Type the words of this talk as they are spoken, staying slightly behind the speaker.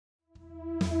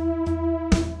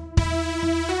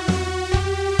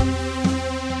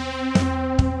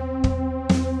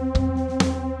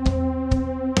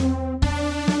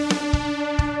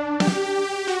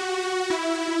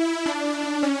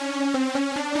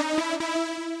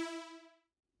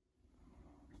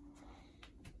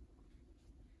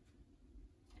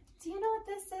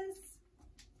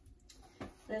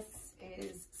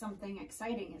something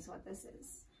exciting is what this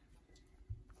is.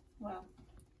 Well,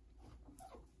 you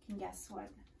can guess what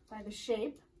by the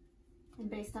shape, and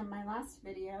based on my last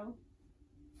video,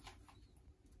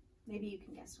 maybe you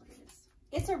can guess what it is.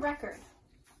 It's a record,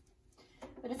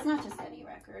 but it's not just any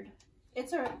record.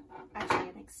 It's actually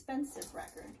an expensive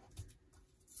record.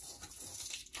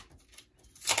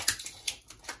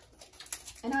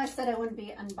 I know I said I wouldn't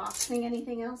be unboxing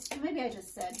anything else, but maybe I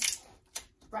just said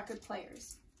record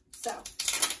players. So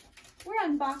we're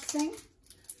unboxing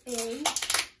a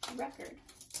record,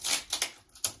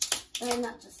 but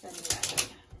not just any record.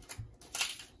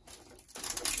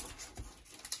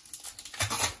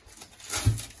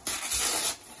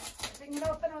 Ripping it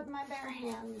open with my bare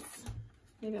hands.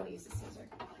 Maybe I'll use a scissor.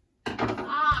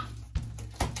 Ah!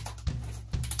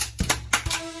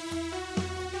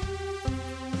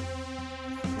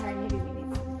 Alright, maybe we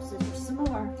need scissors some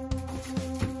more.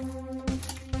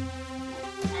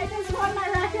 I just won my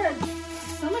record!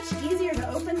 It's so much easier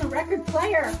to open the record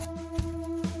player. I'm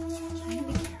trying to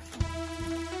be careful.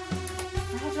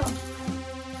 Fragile.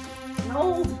 And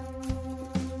old.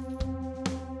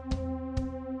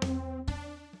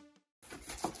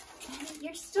 And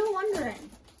you're still wondering,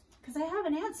 because I have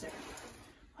an answer,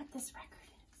 what this record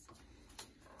is.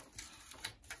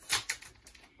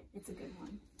 It's a good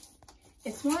one.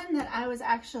 It's one that I was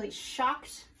actually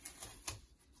shocked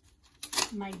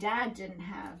my dad didn't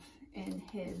have in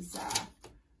his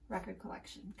record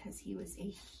collection, because he was a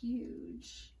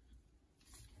huge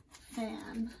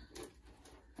fan.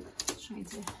 I'm trying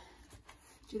to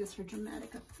do this for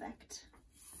dramatic effect.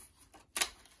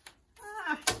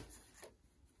 Ah,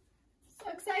 so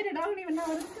excited, I don't even know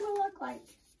what it's gonna look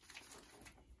like.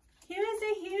 He was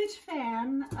a huge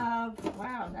fan of,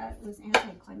 wow, that was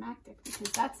anticlimactic because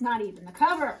that's not even the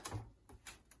cover.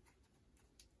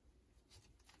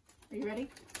 Are you ready?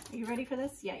 Are you ready for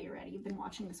this? Yeah, you're ready. You've been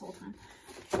watching this whole time.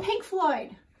 Pink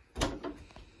Floyd.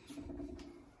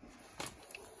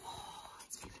 Oh,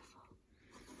 it's beautiful.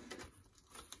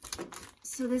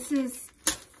 So this is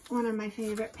one of my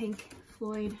favorite Pink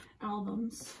Floyd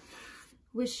albums,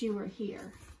 Wish You Were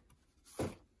Here.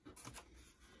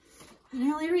 And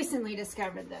I only recently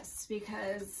discovered this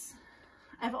because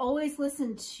I've always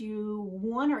listened to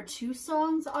one or two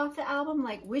songs off the album,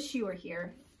 like Wish You Were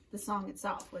Here. The song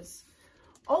itself was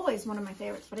always one of my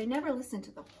favorites, but I never listened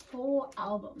to the whole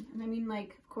album. And I mean,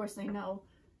 like, of course I know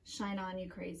Shine On You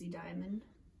Crazy Diamond.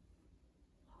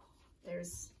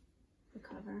 There's the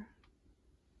cover.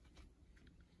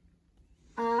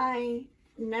 I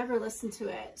never listened to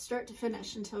it start to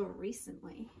finish until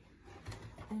recently.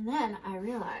 And then I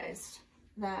realized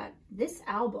that this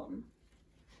album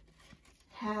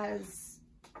has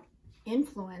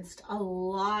influenced a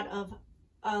lot of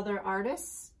other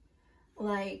artists,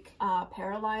 like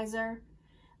Paralyzer,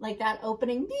 like that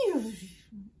opening. I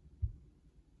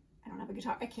don't have a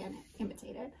guitar, I can't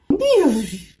imitate it.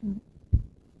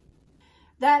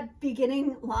 That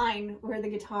beginning line where the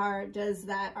guitar does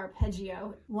that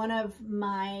arpeggio, one of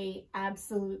my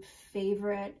absolute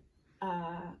favorite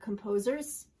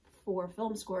composers for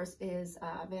film scores is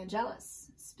Vangelis,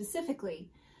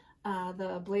 specifically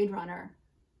the Blade Runner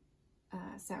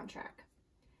soundtrack.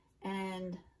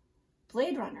 And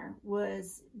Blade Runner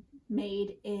was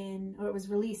made in, or it was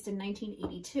released in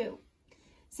 1982.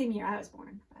 Same year I was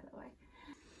born, by the way.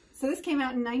 So this came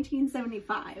out in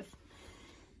 1975.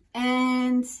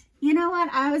 And you know what?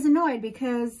 I was annoyed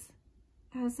because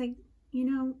I was like, you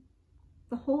know,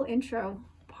 the whole intro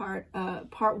part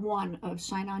one of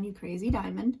Shine On You Crazy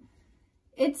Diamond,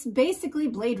 it's basically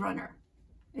Blade Runner.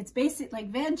 It's basic, like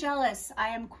Vangelis, I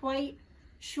am quite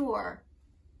sure,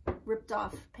 ripped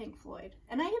off Pink Floyd.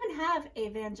 And I even have a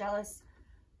Vangelis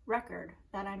record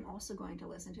that I'm also going to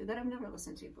listen to that I've never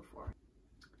listened to before.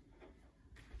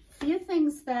 A few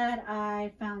things that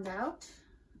I found out.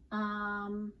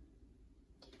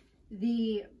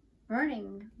 The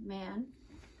Burning Man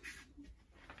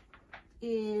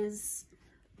is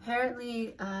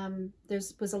apparently, there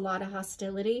was a lot of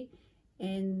hostility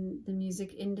in the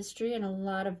music industry and a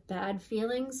lot of bad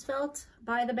feelings felt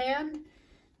by the band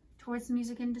towards the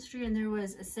music industry, and there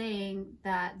was a saying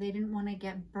that they didn't want to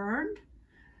get burned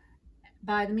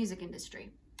by the music industry.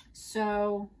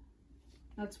 So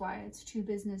that's why it's two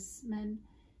businessmen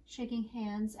shaking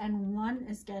hands and one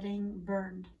is getting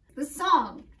burned. The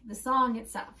song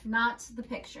itself, not the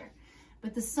picture,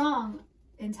 but the song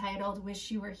entitled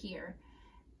Wish You Were Here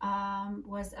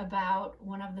was about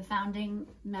one of the founding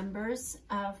members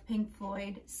of Pink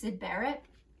Floyd, Syd Barrett.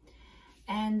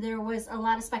 And there was a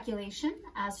lot of speculation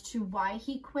as to why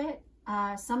he quit.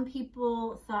 Some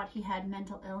people thought he had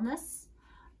mental illness,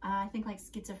 I think like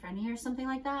schizophrenia or something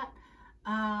like that.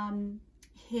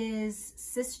 His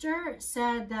sister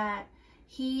said that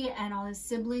he and all his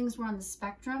siblings were on the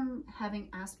spectrum having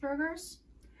Asperger's,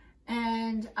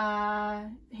 and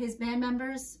his band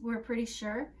members were pretty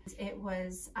sure it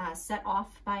was set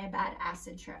off by a bad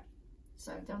acid trip.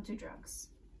 So don't do drugs.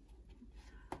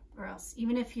 Or else,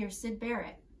 even if you're Syd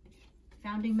Barrett,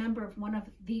 founding member of one of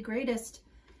the greatest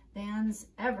bands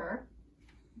ever,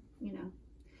 you know,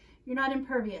 you're not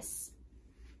impervious.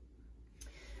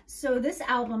 So this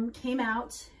album came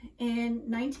out in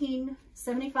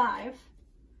 1975,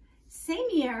 same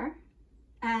year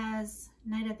as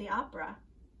Night at the Opera,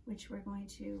 which we're going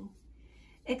to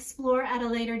explore at a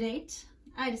later date.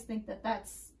 I just think that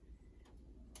that's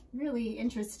really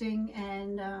interesting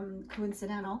and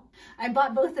coincidental. I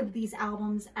bought both of these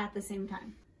albums at the same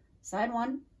time. Side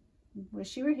 1,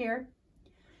 Wish You Were Here,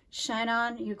 Shine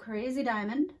On, You Crazy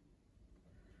Diamond,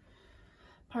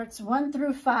 parts 1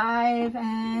 through 5,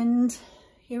 and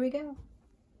here we go.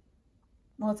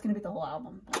 Well, it's gonna be the whole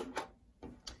album, but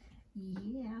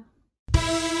yeah.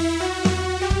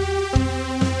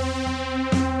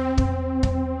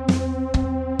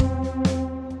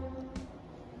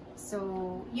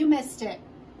 So you missed it,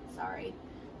 sorry.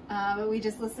 But we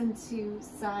just listened to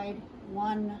side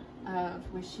 1 of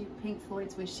Pink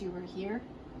Floyd's Wish You Were Here.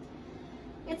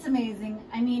 It's amazing.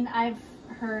 I mean, I've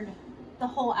heard the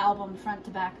whole album front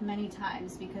to back many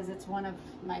times because it's one of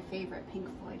my favorite Pink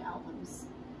Floyd albums.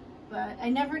 But I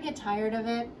never get tired of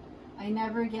it. I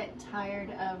never get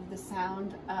tired of the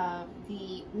sound of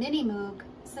the Mini Moog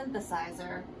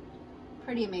synthesizer.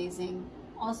 Pretty amazing.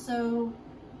 Also,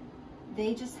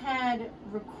 they just had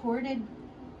recorded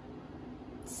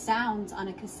sounds on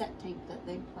a cassette tape that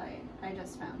they'd play. I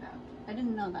just found out. I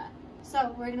didn't know that.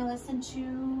 So we're gonna listen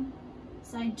to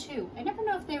side 2. I never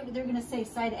know if they're gonna say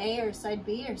side A or side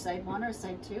B or side 1 or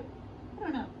side 2. I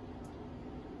don't know.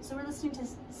 So we're listening to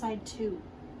side 2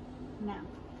 now.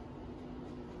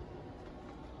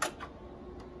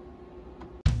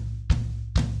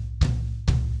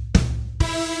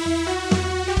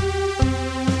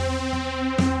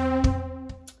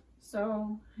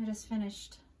 So I just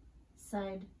finished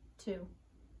side 2. And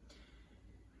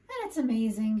it's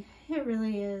amazing. It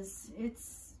really is.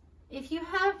 It's, if you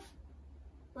have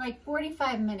like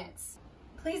 45 minutes,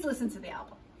 please listen to the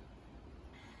album.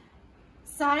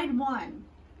 Side 1,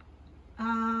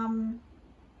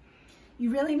 you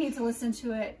really need to listen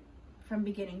to it from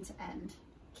beginning to end.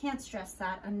 Can't stress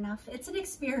that enough. It's an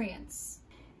experience.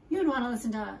 You would want to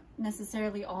listen to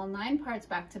necessarily all 9 parts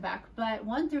back to back, but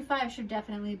 1 through 5 should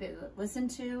definitely be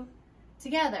listened to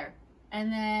together.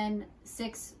 And then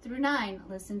 6 through 9,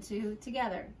 listen to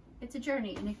together. It's a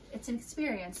journey and it's an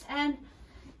experience. And,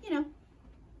 you know,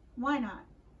 why not?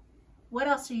 What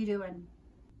else are you doing?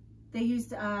 They used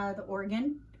the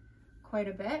organ quite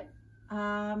a bit.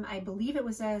 I believe it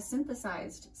was a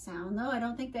synthesized sound, though. I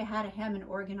don't think they had a Hammond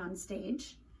organ on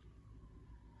stage.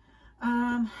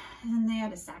 And they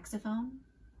had a saxophone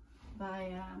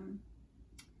by,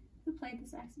 who played the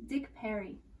saxophone? Dick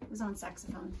Perry was on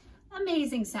saxophone.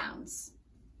 Amazing sounds.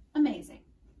 Amazing.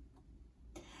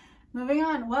 Moving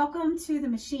on. Welcome to the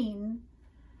Machine.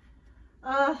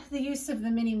 The use of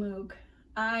the Mini Moog.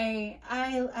 I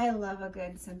love a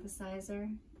good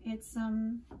synthesizer. It's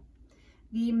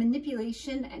the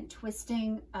manipulation and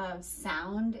twisting of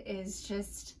sound is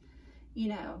just, you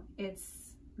know,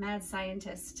 it's mad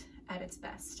scientist at its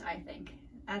best, I think.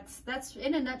 That's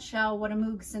in a nutshell what a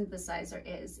Moog synthesizer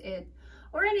is.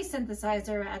 Or any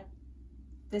synthesizer at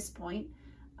this point.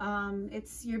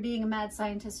 You're being a mad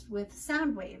scientist with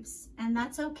sound waves, and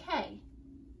that's okay.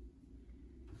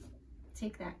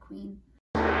 Take that, Queen.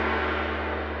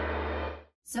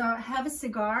 So Have a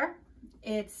Cigar.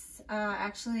 It's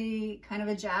actually kind of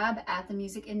a jab at the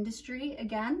music industry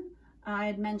again. I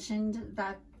had mentioned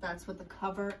that that's what the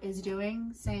cover is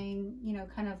doing, saying, you know,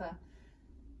 kind of a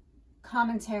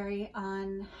commentary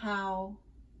on how,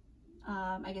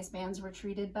 I guess, bands were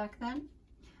treated back then.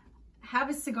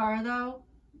 Have a Cigar, though,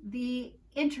 the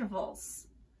intervals.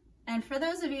 And for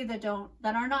those of you that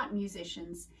are not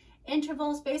musicians,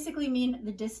 intervals basically mean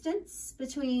the distance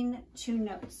between 2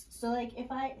 notes. So like if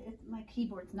my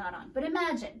keyboard's not on, but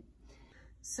imagine.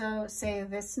 So say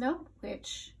this note,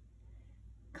 which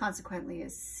consequently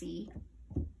is C,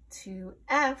 to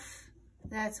F,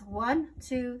 that's 1,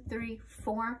 2, 3,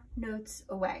 4 notes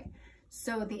away.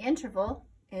 So the interval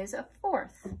is a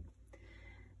 4th.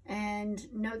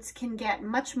 And notes can get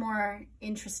much more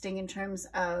interesting in terms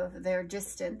of their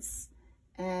distance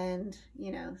and,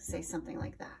 you know, say something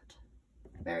like that.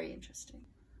 Very interesting.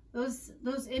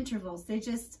 Those intervals, they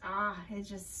just, it's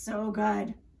just so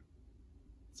good.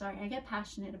 Sorry, I get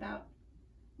passionate about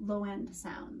low-end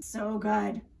sounds. So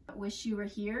good. Wish You Were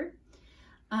Here.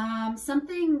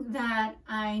 Something that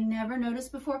I never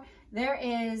noticed before, there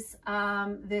is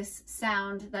this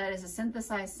sound that is a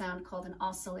synthesized sound called an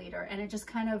oscillator, and it just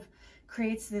kind of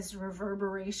creates this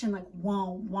reverberation like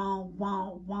wow, wow,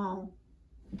 wow, wow.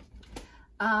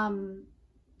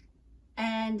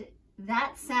 And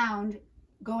that sound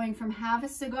going from Have a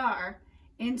Cigar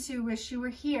into Wish You Were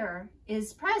Here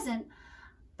is present,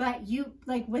 but you,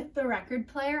 like with the record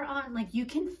player on, like you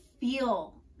can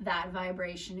feel that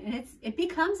vibration, and it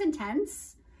becomes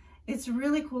intense. It's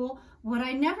really cool. What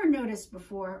I never noticed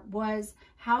before was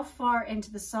how far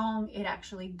into the song it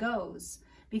actually goes,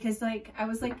 because like I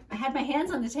had my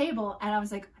hands on the table and I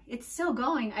was like, it's still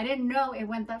going. I didn't know it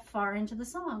went that far into the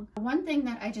song. One thing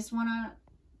that I just want to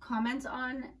comment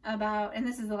on about, and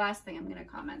this is the last thing I'm going to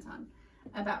comment on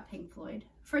about Pink Floyd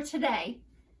for today,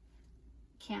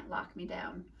 Can't Lock Me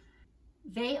Down.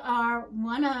 They are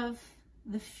one of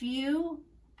the few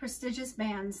prestigious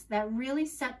bands that really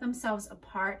set themselves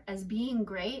apart as being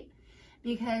great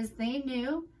because they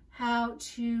knew how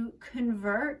to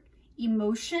convert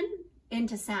emotion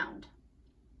into sound.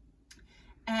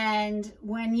 And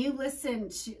when you listen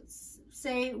to,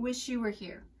 say, Wish You Were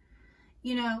Here,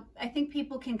 you know, I think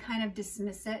people can kind of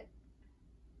dismiss it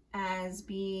as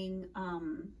being,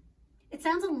 it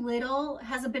sounds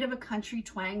has a bit of a country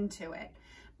twang to it.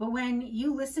 But when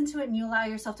you listen to it and you allow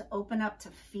yourself to open up to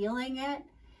feeling it,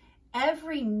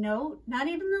 every note, not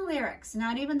even the lyrics,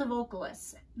 not even the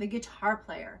vocalist, the guitar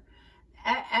player,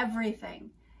 everything,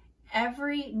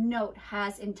 every note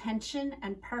has intention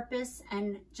and purpose,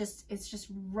 and it's just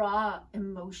raw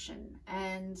emotion.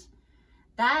 And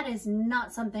that is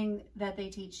not something that they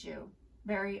teach you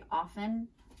very often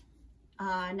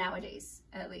nowadays,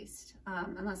 at least,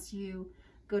 unless you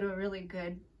go to a really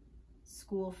good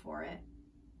school for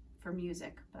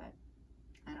music. But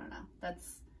I don't know,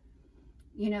 that's,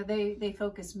 you know, they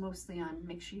focus mostly on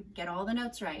make sure you get all the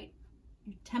notes right,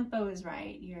 your tempo is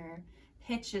right, your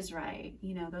pitch is right,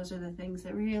 you know, those are the things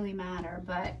that really matter.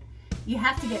 But you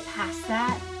have to get past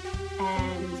that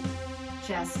and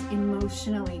just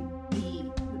emotionally be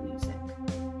the music.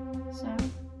 So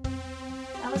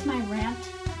that was my rant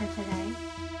for today.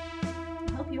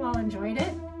 I hope you all enjoyed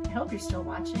it. I hope you're still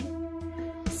watching.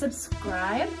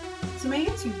 Subscribe to my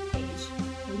YouTube page,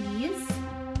 please,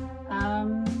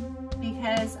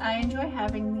 because I enjoy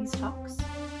having these talks.